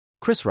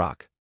Chris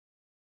Rock.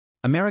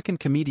 American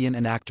comedian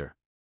and actor.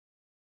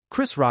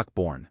 Chris Rock,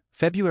 born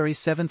February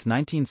 7,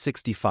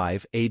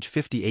 1965, age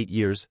 58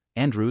 years,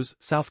 Andrews,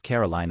 South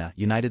Carolina,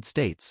 United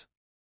States.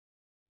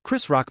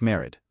 Chris Rock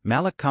married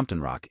Malak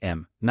Compton Rock,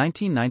 M.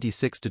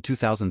 1996 to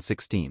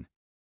 2016.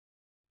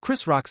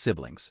 Chris Rock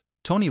siblings: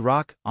 Tony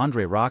Rock,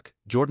 Andre Rock,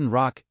 Jordan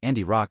Rock,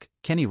 Andy Rock,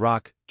 Kenny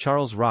Rock,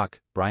 Charles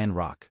Rock, Brian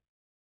Rock.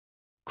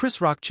 Chris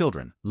Rock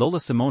children: Lola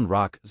Simone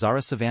Rock,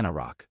 Zara Savannah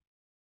Rock.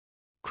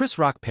 Chris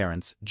Rock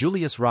parents: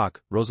 Julius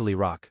Rock, Rosalie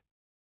Rock.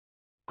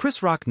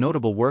 Chris Rock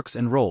notable works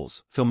and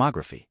roles,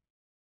 filmography.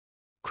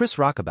 Chris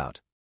Rock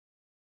about.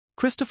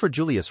 Christopher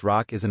Julius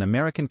Rock is an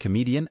American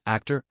comedian,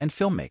 actor, and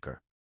filmmaker.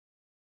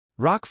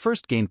 Rock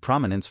first gained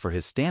prominence for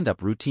his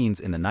stand-up routines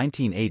in the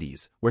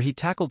 1980s, where he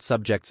tackled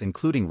subjects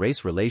including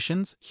race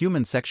relations,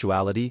 human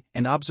sexuality,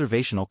 and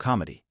observational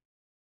comedy.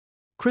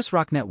 Chris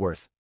Rock net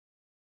worth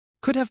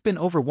could have been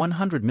over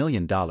 $100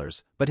 million,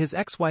 but his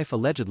ex-wife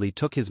allegedly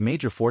took his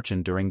major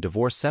fortune during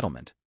divorce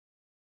settlement.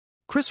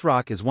 Chris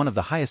Rock is one of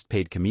the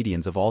highest-paid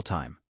comedians of all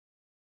time.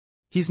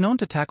 He's known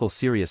to tackle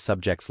serious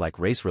subjects like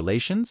race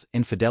relations,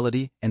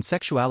 infidelity, and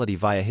sexuality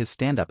via his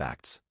stand-up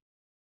acts.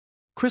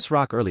 Chris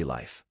Rock early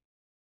life.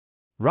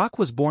 Rock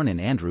was born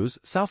in Andrews,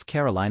 South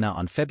Carolina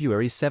on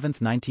February 7,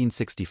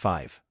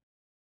 1965.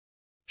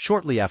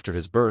 Shortly after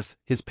his birth,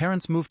 his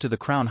parents moved to the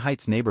Crown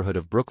Heights neighborhood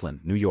of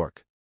Brooklyn, New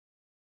York.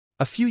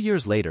 A few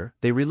years later,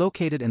 they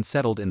relocated and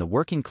settled in the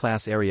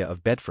working-class area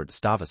of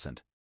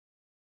Bedford-Stuyvesant.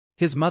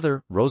 His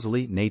mother,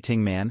 Rosalie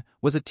Tingman,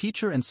 was a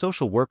teacher and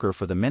social worker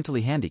for the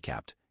mentally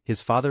handicapped.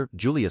 His father,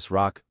 Julius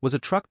Rock, was a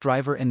truck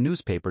driver and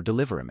newspaper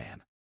deliveryman.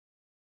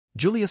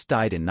 Julius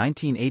died in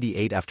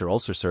 1988 after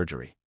ulcer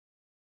surgery.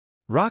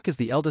 Rock is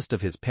the eldest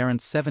of his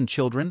parents' 7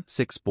 children,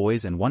 6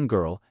 boys and 1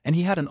 girl, and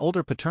he had an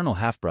older paternal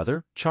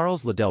half-brother,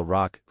 Charles Liddell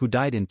Rock, who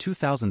died in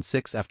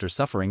 2006 after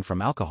suffering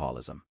from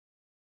alcoholism.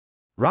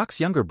 Rock's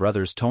younger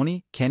brothers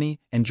Tony, Kenny,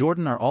 and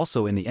Jordan are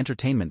also in the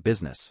entertainment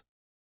business.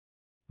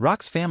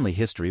 Rock's family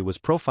history was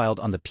profiled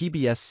on the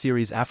PBS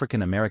series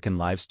African American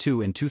Lives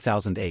 2 in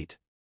 2008.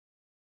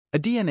 A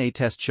DNA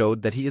test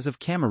showed that he is of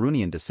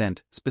Cameroonian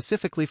descent,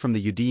 specifically from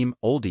the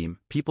Oldiem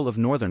people of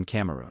northern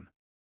Cameroon.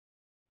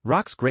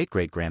 Rock's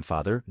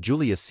great-great-grandfather,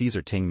 Julius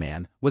Caesar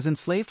Tingman, was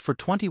enslaved for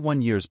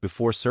 21 years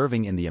before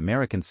serving in the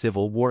American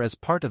Civil War as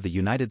part of the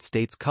United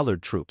States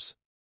Colored Troops.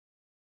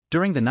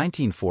 During the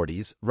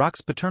 1940s,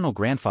 Rock's paternal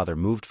grandfather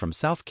moved from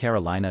South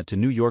Carolina to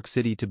New York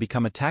City to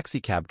become a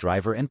taxicab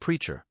driver and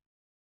preacher.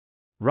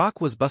 Rock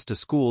was bused to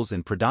schools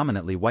in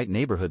predominantly white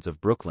neighborhoods of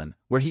Brooklyn,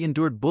 where he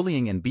endured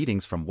bullying and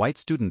beatings from white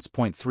students.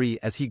 3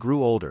 As he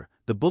grew older,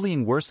 the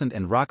bullying worsened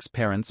and Rock's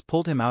parents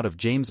pulled him out of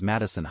James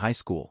Madison High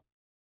School.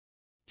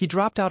 He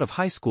dropped out of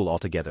high school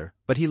altogether,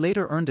 but he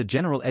later earned a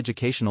General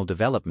Educational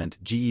Development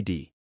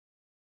 (GED).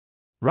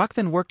 Rock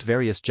then worked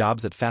various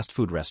jobs at fast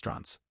food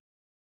restaurants.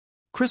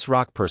 Chris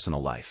Rock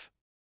personal life.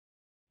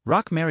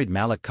 Rock married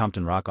Malak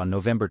Compton Rock on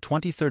November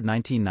 23,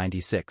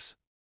 1996.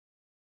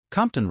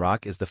 Compton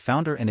Rock is the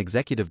founder and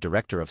executive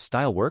director of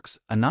Styleworks,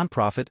 a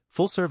nonprofit,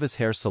 full-service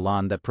hair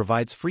salon that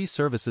provides free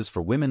services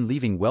for women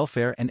leaving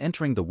welfare and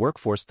entering the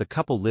workforce. The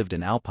couple lived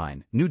in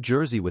Alpine, New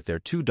Jersey with their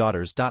 2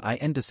 daughters.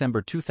 In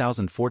December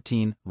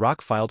 2014,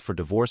 Rock filed for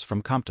divorce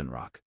from Compton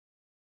Rock.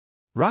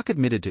 Rock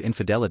admitted to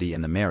infidelity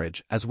in the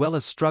marriage as well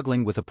as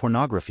struggling with a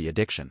pornography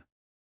addiction.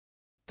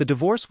 The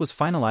divorce was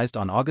finalized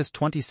on August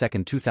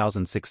 22,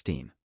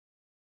 2016.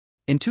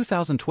 In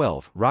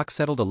 2012, Rock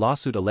settled a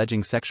lawsuit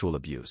alleging sexual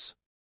abuse.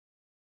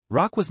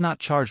 Rock was not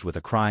charged with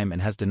a crime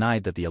and has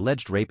denied that the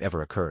alleged rape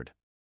ever occurred.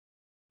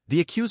 The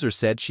accuser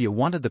said she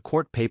wanted the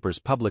court papers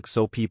public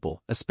so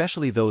people,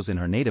 especially those in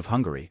her native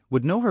Hungary,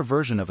 would know her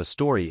version of a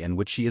story in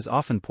which she is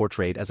often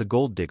portrayed as a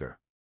gold digger.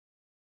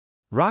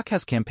 Rock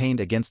has campaigned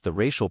against the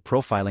racial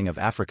profiling of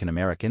African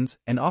Americans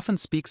and often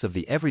speaks of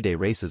the everyday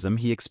racism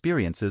he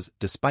experiences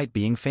despite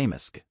being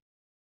famous.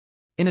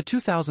 In a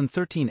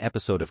 2013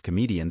 episode of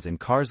Comedians in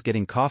Cars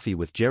Getting Coffee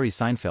with Jerry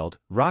Seinfeld,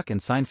 Rock and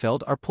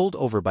Seinfeld are pulled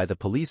over by the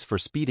police for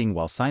speeding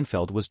while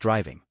Seinfeld was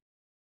driving.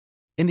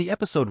 In the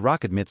episode,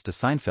 Rock admits to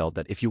Seinfeld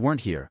that if you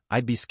weren't here,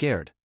 I'd be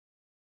scared.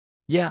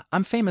 Yeah,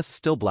 I'm famous,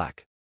 still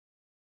black.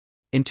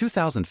 In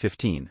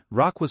 2015,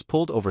 Rock was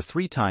pulled over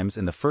 3 times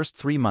in the first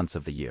 3 months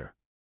of the year.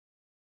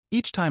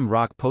 Each time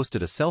Rock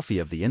posted a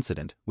selfie of the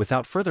incident,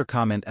 without further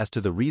comment as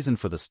to the reason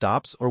for the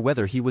stops or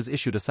whether he was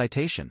issued a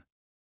citation.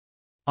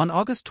 On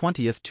August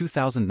 20,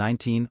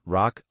 2019,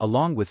 Rock,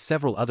 along with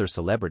several other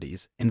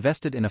celebrities,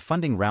 invested in a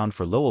funding round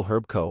for Lowell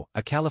Herb Co.,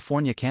 a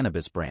California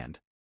cannabis brand.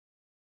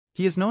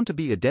 He is known to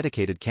be a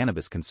dedicated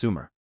cannabis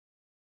consumer.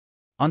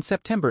 On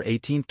September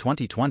 18,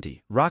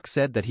 2020, Rock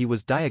said that he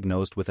was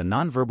diagnosed with a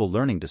nonverbal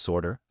learning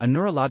disorder, a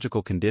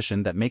neurological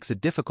condition that makes it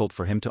difficult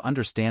for him to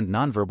understand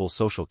nonverbal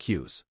social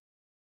cues.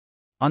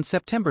 On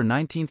September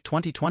 19,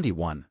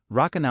 2021,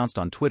 Rock announced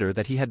on Twitter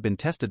that he had been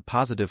tested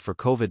positive for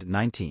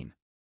COVID-19.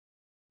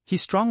 He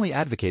strongly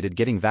advocated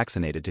getting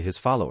vaccinated to his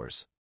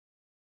followers.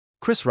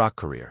 Chris Rock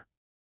career.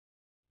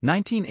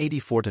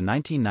 1984 to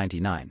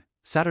 1999,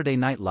 Saturday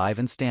Night Live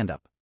and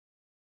stand-up.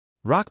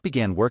 Rock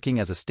began working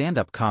as a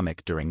stand-up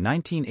comic during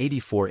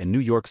 1984 in New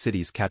York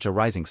City's Catch a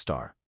Rising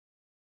Star.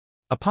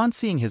 Upon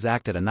seeing his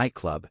act at a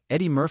nightclub,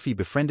 Eddie Murphy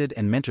befriended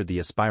and mentored the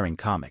aspiring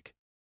comic.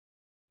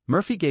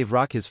 Murphy gave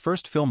Rock his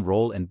first film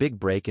role and big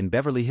break in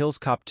Beverly Hills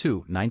Cop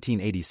 2,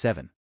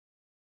 1987.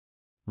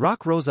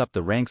 Rock rose up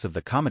the ranks of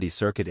the comedy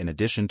circuit in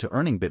addition to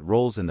earning bit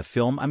roles in the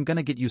film I'm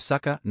Gonna Get You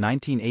Sucka,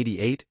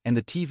 1988, and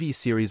the TV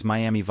series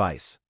Miami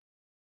Vice.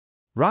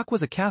 Rock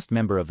was a cast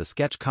member of the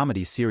sketch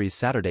comedy series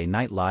Saturday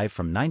Night Live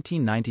from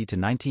 1990 to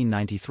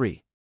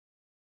 1993.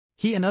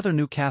 He and other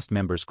new cast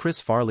members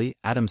Chris Farley,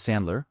 Adam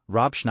Sandler,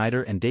 Rob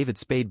Schneider and David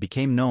Spade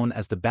became known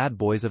as the Bad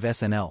Boys of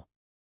SNL.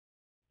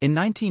 In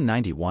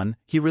 1991,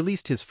 he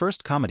released his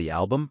first comedy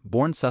album,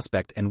 Born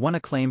Suspect, and won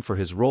acclaim for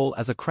his role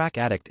as a crack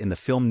addict in the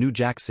film New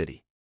Jack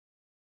City.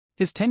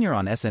 His tenure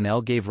on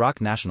SNL gave Rock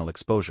national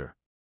exposure.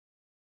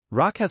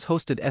 Rock has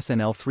hosted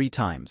SNL 3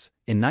 times,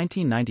 in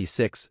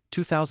 1996,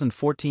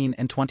 2014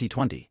 and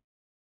 2020.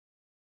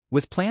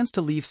 With plans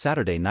to leave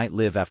Saturday Night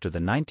Live after the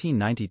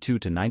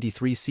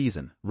 1992-93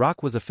 season,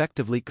 Rock was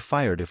effectively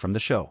fired from the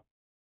show.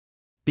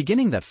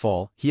 Beginning that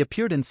fall, he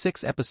appeared in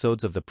 6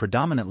 episodes of the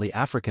predominantly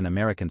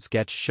African-American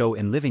sketch show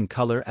In Living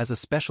Color as a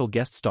special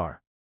guest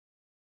star.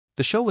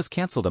 The show was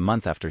canceled a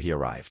month after he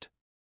arrived.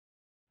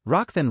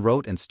 Rock then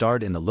wrote and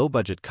starred in the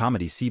low-budget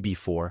comedy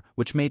CB4,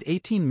 which made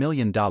 $18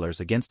 million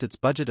against its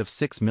budget of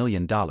 $6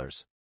 million.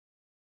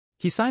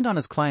 He signed on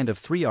as client of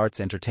 3 Arts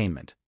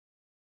Entertainment.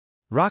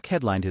 Rock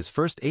headlined his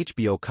first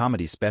HBO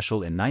comedy special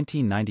in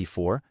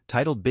 1994,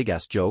 titled Big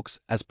Ass Jokes,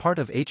 as part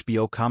of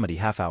HBO Comedy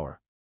Half Hour.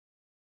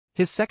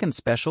 His second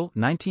special,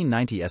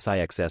 1990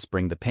 SIXS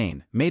Bring the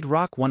Pain, made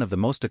Rock one of the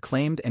most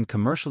acclaimed and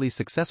commercially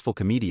successful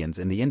comedians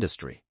in the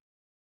industry.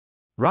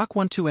 Rock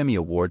won 2 Emmy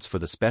Awards for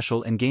the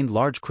special and gained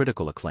large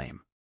critical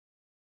acclaim.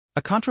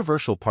 A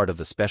controversial part of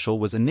the special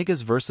was a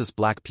Niggas vs.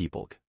 Black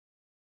People.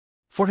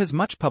 For his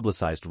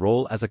much-publicized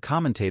role as a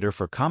commentator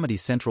for Comedy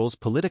Central's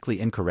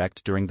Politically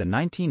Incorrect during the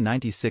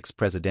 1996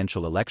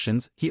 presidential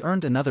elections, he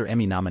earned another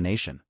Emmy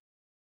nomination.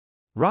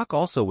 Rock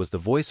also was the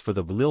voice for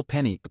the Lil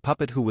Penny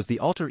puppet who was the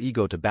alter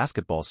ego to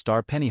basketball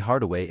star Penny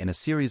Hardaway in a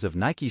series of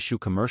Nike shoe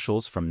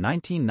commercials from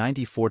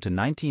 1994 to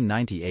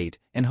 1998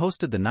 and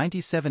hosted the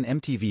 97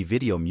 MTV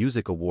Video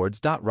Music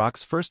Awards.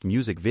 Rock's first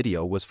music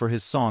video was for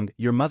his song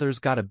Your Mother's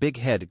Got a Big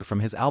Head from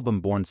his album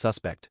Born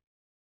Suspect.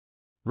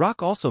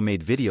 Rock also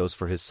made videos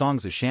for his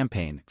songs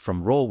Champagne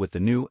from Roll with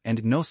the New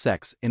and No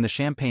Sex in the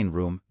Champagne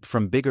Room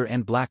from Bigger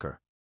and Blacker.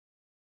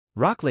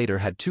 Rock later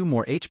had 2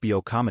 more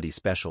HBO comedy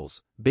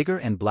specials, Bigger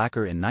and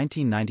Blacker in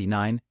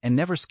 1999 and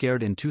Never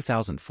Scared in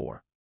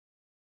 2004.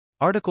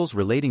 Articles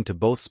relating to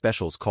both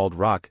specials called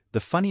Rock the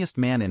funniest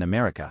man in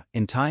America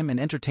in Time and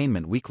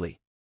Entertainment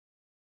Weekly.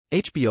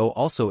 HBO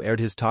also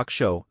aired his talk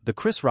show, The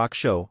Chris Rock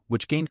Show,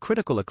 which gained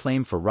critical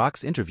acclaim for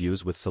Rock's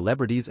interviews with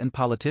celebrities and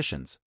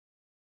politicians.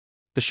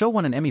 The show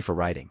won an Emmy for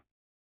writing.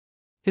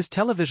 His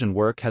television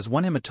work has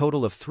won him a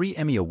total of 3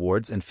 Emmy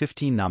Awards and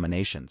 15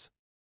 nominations.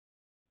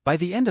 By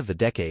the end of the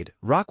decade,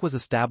 Rock was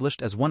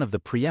established as one of the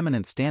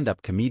preeminent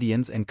stand-up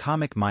comedians and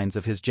comic minds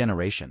of his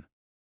generation.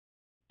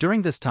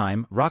 During this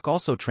time, Rock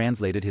also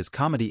translated his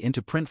comedy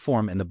into print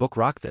form in the book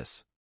Rock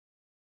This,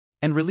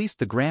 and released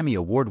the Grammy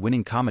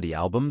Award-winning comedy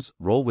albums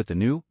Roll with the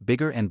New,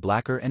 Bigger and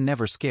Blacker and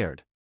Never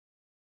Scared.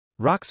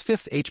 Rock's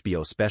 5th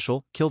HBO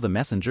special, Kill the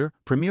Messenger,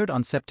 premiered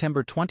on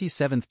September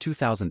 27,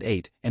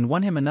 2008, and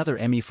won him another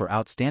Emmy for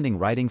Outstanding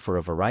Writing for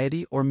a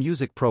Variety or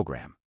Music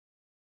Program.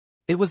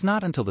 It was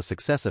not until the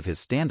success of his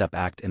stand-up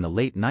act in the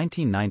late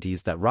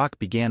 1990s that Rock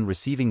began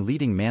receiving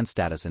leading man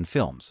status in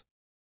films.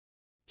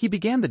 He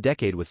began the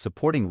decade with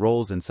supporting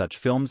roles in such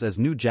films as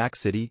New Jack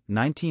City,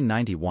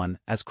 1991,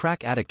 as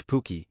crack addict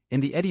Pookie,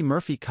 in the Eddie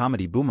Murphy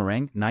comedy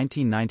Boomerang,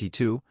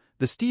 1992,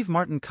 the Steve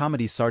Martin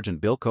comedy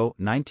Sergeant Bilko,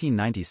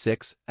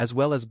 1996, as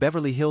well as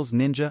Beverly Hills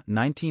Ninja,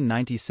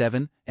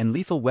 1997, and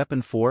Lethal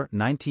Weapon 4,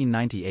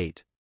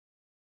 1998.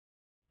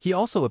 He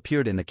also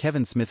appeared in the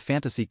Kevin Smith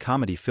fantasy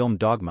comedy film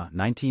Dogma,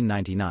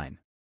 1999.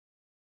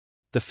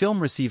 The film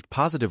received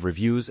positive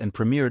reviews and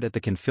premiered at the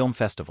Cannes Film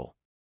Festival.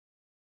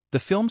 The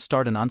film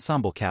starred an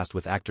ensemble cast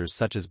with actors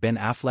such as Ben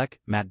Affleck,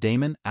 Matt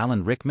Damon,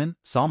 Alan Rickman,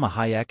 Salma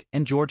Hayek,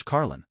 and George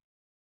Carlin.